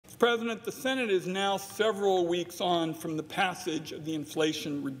President, the Senate is now several weeks on from the passage of the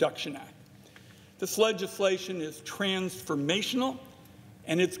Inflation Reduction Act. This legislation is transformational,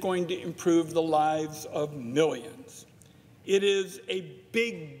 and it's going to improve the lives of millions. It is a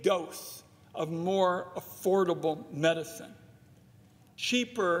big dose of more affordable medicine,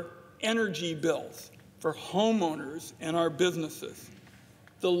 cheaper energy bills for homeowners and our businesses,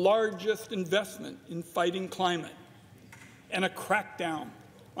 the largest investment in fighting climate, and a crackdown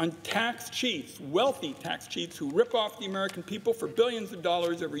on tax cheats, wealthy tax cheats who rip off the American people for billions of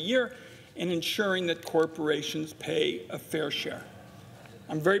dollars every year, and ensuring that corporations pay a fair share.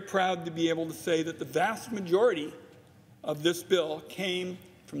 I'm very proud to be able to say that the vast majority of this bill came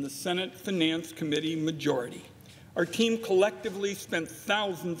from the Senate Finance Committee majority. Our team collectively spent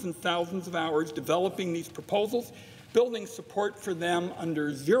thousands and thousands of hours developing these proposals, building support for them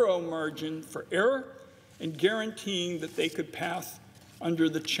under zero margin for error, and guaranteeing that they could pass under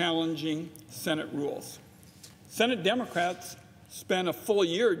the challenging Senate rules. Senate Democrats spent a full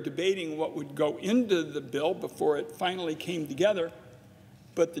year debating what would go into the bill before it finally came together,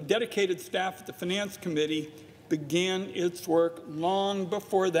 but the dedicated staff at the Finance Committee began its work long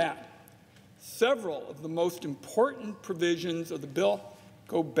before that. Several of the most important provisions of the bill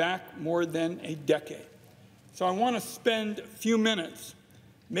go back more than a decade. So I want to spend a few minutes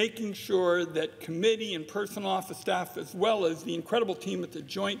making sure that committee and personal office staff, as well as the incredible team at the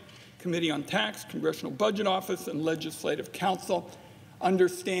Joint Committee on Tax, Congressional Budget Office, and Legislative Council,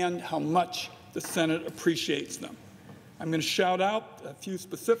 understand how much the Senate appreciates them. I'm going to shout out a few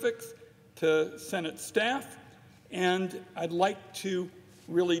specifics to Senate staff, and I'd like to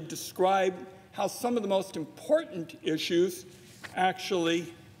really describe how some of the most important issues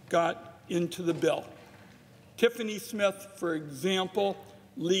actually got into the bill. Tiffany Smith, for example,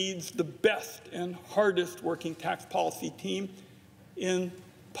 leads the best and hardest working tax policy team in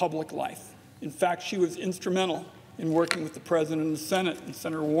public life. In fact, she was instrumental in working with the President and the Senate and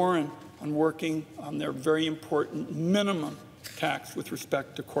Senator Warren on working on their very important minimum tax with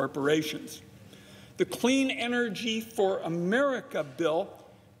respect to corporations. The Clean Energy for America bill,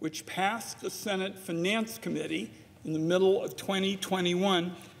 which passed the Senate Finance Committee in the middle of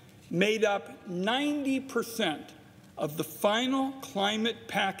 2021, made up 90% of the final climate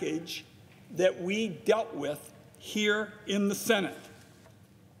package that we dealt with here in the Senate.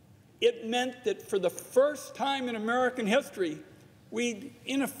 It meant that for the first time in American history, we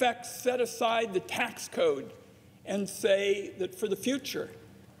in effect set aside the tax code and say that for the future,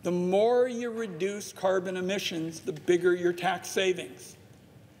 the more you reduce carbon emissions, the bigger your tax savings.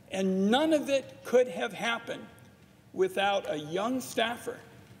 And none of it could have happened without a young staffer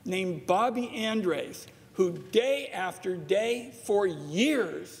named Bobby Andres, who day after day for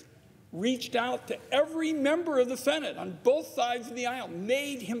years reached out to every member of the Senate on both sides of the aisle,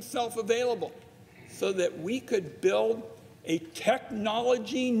 made himself available so that we could build a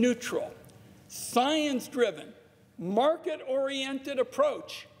technology-neutral, science-driven, market-oriented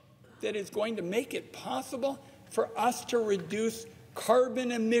approach that is going to make it possible for us to reduce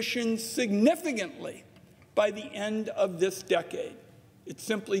carbon emissions significantly by the end of this decade. It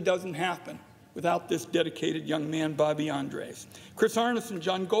simply doesn't happen without this dedicated young man, Bobby Andres. Chris Arneson,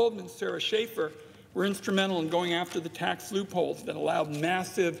 John Goldman, Sarah Schaefer were instrumental in going after the tax loopholes that allowed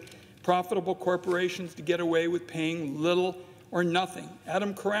massive, profitable corporations to get away with paying little or nothing.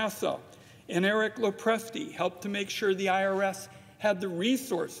 Adam Carasso and Eric Lopresti helped to make sure the IRS had the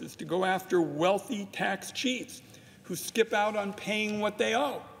resources to go after wealthy tax cheats who skip out on paying what they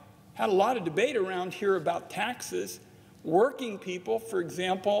owe. Had a lot of debate around here about taxes. Working people, for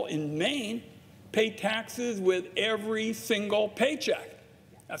example, in Maine, pay taxes with every single paycheck.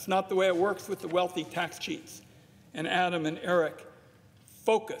 That's not the way it works with the wealthy tax cheats. And Adam and Eric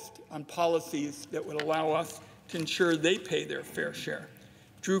focused on policies that would allow us to ensure they pay their fair share.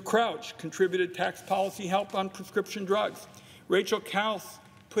 Drew Crouch contributed tax policy help on prescription drugs. Rachel Kaus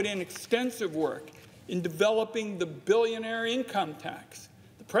put in extensive work in developing the billionaire income tax.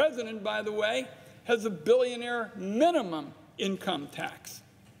 The President, by the way, has a billionaire minimum income tax.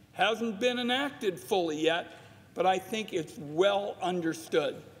 Hasn't been enacted fully yet, but I think it's well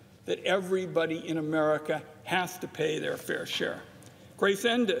understood that everybody in America has to pay their fair share. Grace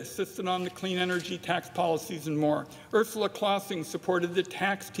Enda assisted on the clean energy tax policies and more. Ursula Klossing supported the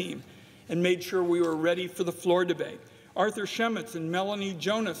tax team and made sure we were ready for the floor debate. Arthur Shemitz and Melanie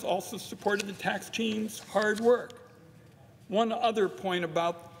Jonas also supported the tax team's hard work. One other point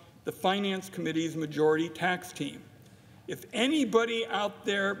about the Finance Committee's majority tax team. If anybody out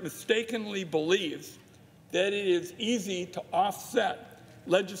there mistakenly believes that it is easy to offset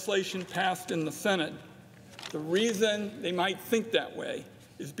legislation passed in the Senate, the reason they might think that way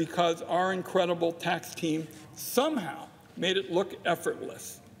is because our incredible tax team somehow made it look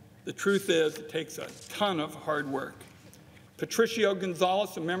effortless. The truth is, it takes a ton of hard work. Patricio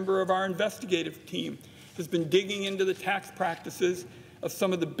Gonzalez, a member of our investigative team, has been digging into the tax practices of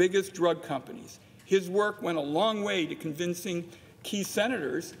some of the biggest drug companies. His work went a long way to convincing key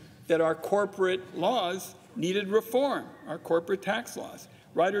senators that our corporate laws needed reform, our corporate tax laws.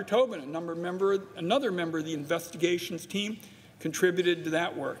 Ryder Tobin, another member of the investigations team, contributed to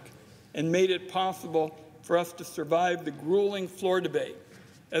that work and made it possible for us to survive the grueling floor debate,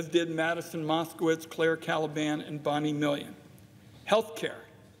 as did Madison Moskowitz, Claire Caliban, and Bonnie Million. Healthcare.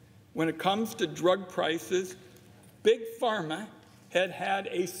 When it comes to drug prices, Big Pharma had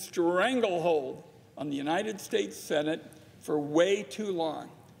a stranglehold on the United States Senate for way too long.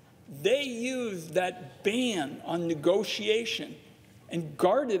 They used that ban on negotiation and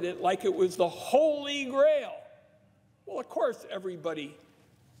guarded it like it was the Holy Grail. Well, of course, everybody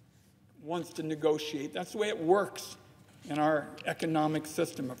wants to negotiate. That's the way it works in our economic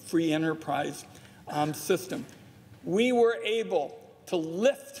system, a free enterprise system. We were able to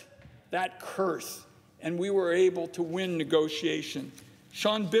lift that curse, and we were able to win negotiation.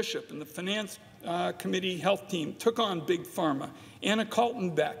 Sean Bishop and the Finance Committee Health Team took on Big Pharma. Anna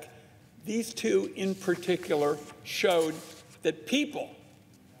Kaltenbeck, these two in particular, showed that people,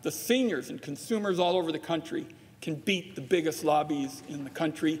 the seniors and consumers all over the country, can beat the biggest lobbies in the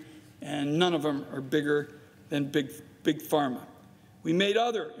country, and none of them are bigger than Big Pharma. We made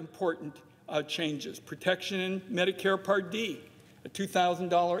other important changes. Protection in Medicare Part D, a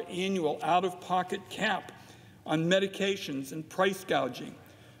 $2,000 annual out-of-pocket cap on medications and price gouging.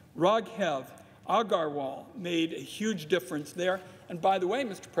 Raghav Agarwal made a huge difference there. And by the way,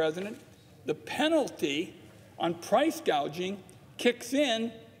 Mr. President, the penalty on price gouging kicks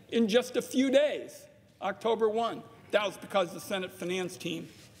in just a few days, October 1. That was because the Senate Finance team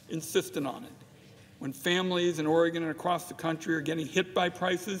insisted on it. When families in Oregon and across the country are getting hit by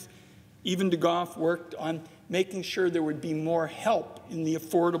prices, even DeGoff worked on making sure there would be more help in the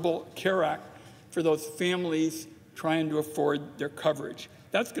Affordable Care Act for those families trying to afford their coverage.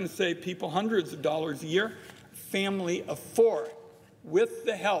 That's going to save people hundreds of dollars a year. Family of four, with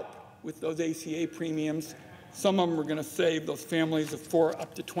the help with those ACA premiums, some of them are going to save those families of four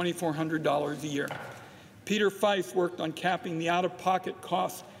up to $2,400 a year. Peter Feist worked on capping the out-of-pocket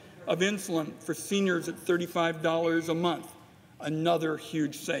cost of insulin for seniors at $35 a month, another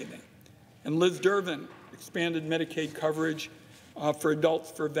huge saving. And Liz Durbin expanded Medicaid coverage for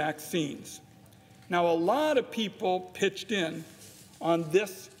adults for vaccines. Now, a lot of people pitched in on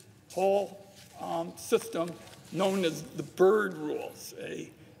this whole system known as the Byrd Rules, an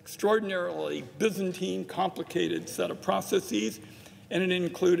extraordinarily Byzantine, complicated set of processes, and it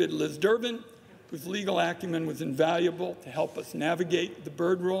included Liz Durbin, whose legal acumen was invaluable to help us navigate the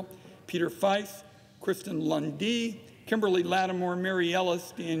Byrd Rule, Peter Feist, Kristen Lundy, Kimberly Lattimore, Mary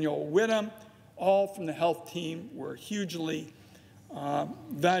Ellis, Daniel Wyden, all from the health team were hugely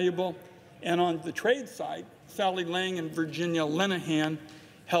valuable. And on the trade side, Sally Lang and Virginia Lenahan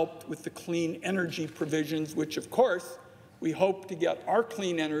helped with the clean energy provisions, which, of course, we hope to get our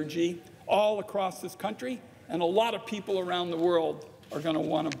clean energy all across this country, and a lot of people around the world are going to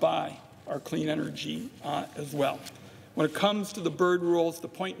want to buy our clean energy as well. When it comes to the Byrd Rules, the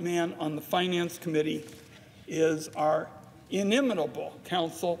point man on the Finance Committee is our inimitable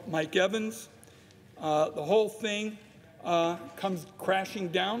counsel, Mike Evans. The whole thing comes crashing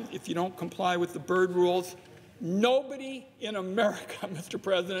down if you don't comply with the Byrd Rules. Nobody in America, Mr.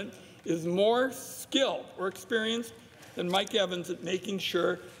 President, is more skilled or experienced than Mike Evans at making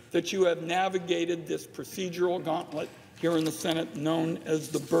sure that you have navigated this procedural gauntlet here in the Senate known as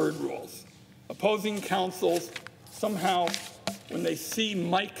the Byrd Rules. Opposing counsels somehow, when they see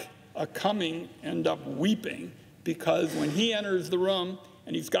Mike coming, end up weeping, because when he enters the room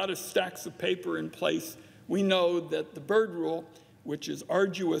and he's got his stacks of paper in place, we know that the Byrd Rule, which is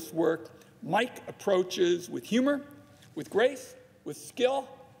arduous work, Mike approaches with humor, with grace, with skill,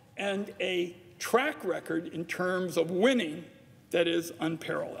 and a track record in terms of winning that is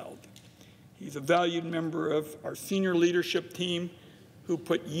unparalleled. He's a valued member of our senior leadership team who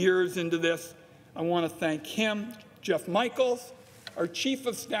put years into this. I want to thank him, Jeff Michaels, our chief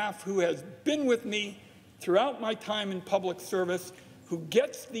of staff, who has been with me throughout my time in public service, who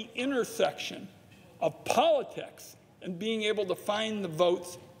gets the intersection of politics and being able to find the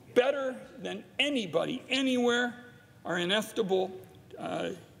votes better than anybody anywhere. Our inestimable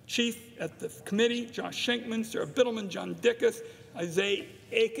chief at the committee, Josh Schenkman, Sarah Bittleman, John Dickus, Isaiah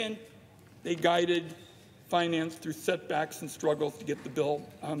Aiken. They guided finance through setbacks and struggles to get the bill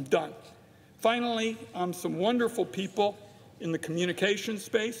done. Finally, some wonderful people in the communication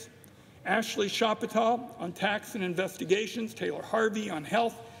space, Ashley Chapital on tax and investigations, Taylor Harvey on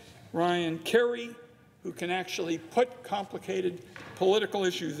health, Ryan Carey, who can actually put complicated political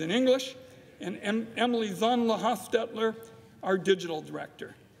issues in English, and Emily Zonla Hostetler, our digital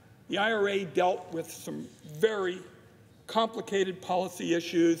director. The IRA dealt with some very complicated policy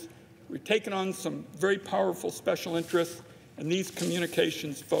issues. We've taken on some very powerful special interests, and these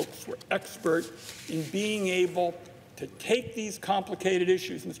communications folks were expert in being able to take these complicated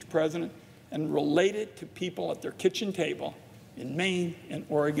issues, Mr. President, and relate it to people at their kitchen table in Maine and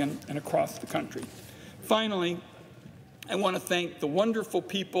Oregon and across the country. Finally, I want to thank the wonderful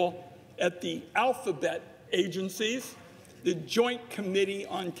people at the alphabet agencies, the Joint Committee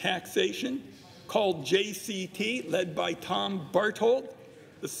on Taxation, called JCT, led by Tom Barthold,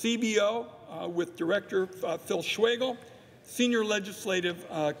 the CBO with Director Phil Schwagel, Senior Legislative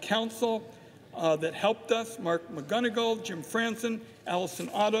Counsel that helped us, Mark McGonigal, Jim Franson, Allison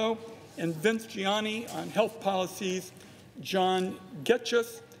Otto, and Vince Gianni on health policies, John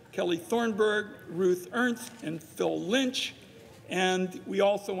Getchus, Kelly Thornburg, Ruth Ernst, and Phil Lynch. And we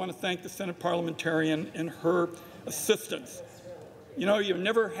also want to thank the Senate parliamentarian and her assistants. You know, you're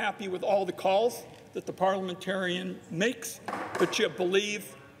never happy with all the calls that the parliamentarian makes, but you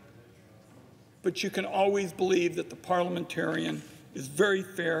can always believe that the parliamentarian is very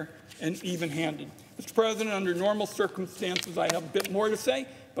fair and even-handed. Mr. President, under normal circumstances, I have a bit more to say,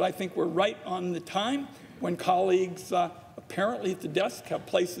 but I think we're right on the time when colleagues apparently at the desk have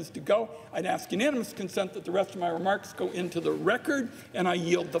places to go. I'd ask unanimous consent that the rest of my remarks go into the record, and I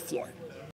yield the floor.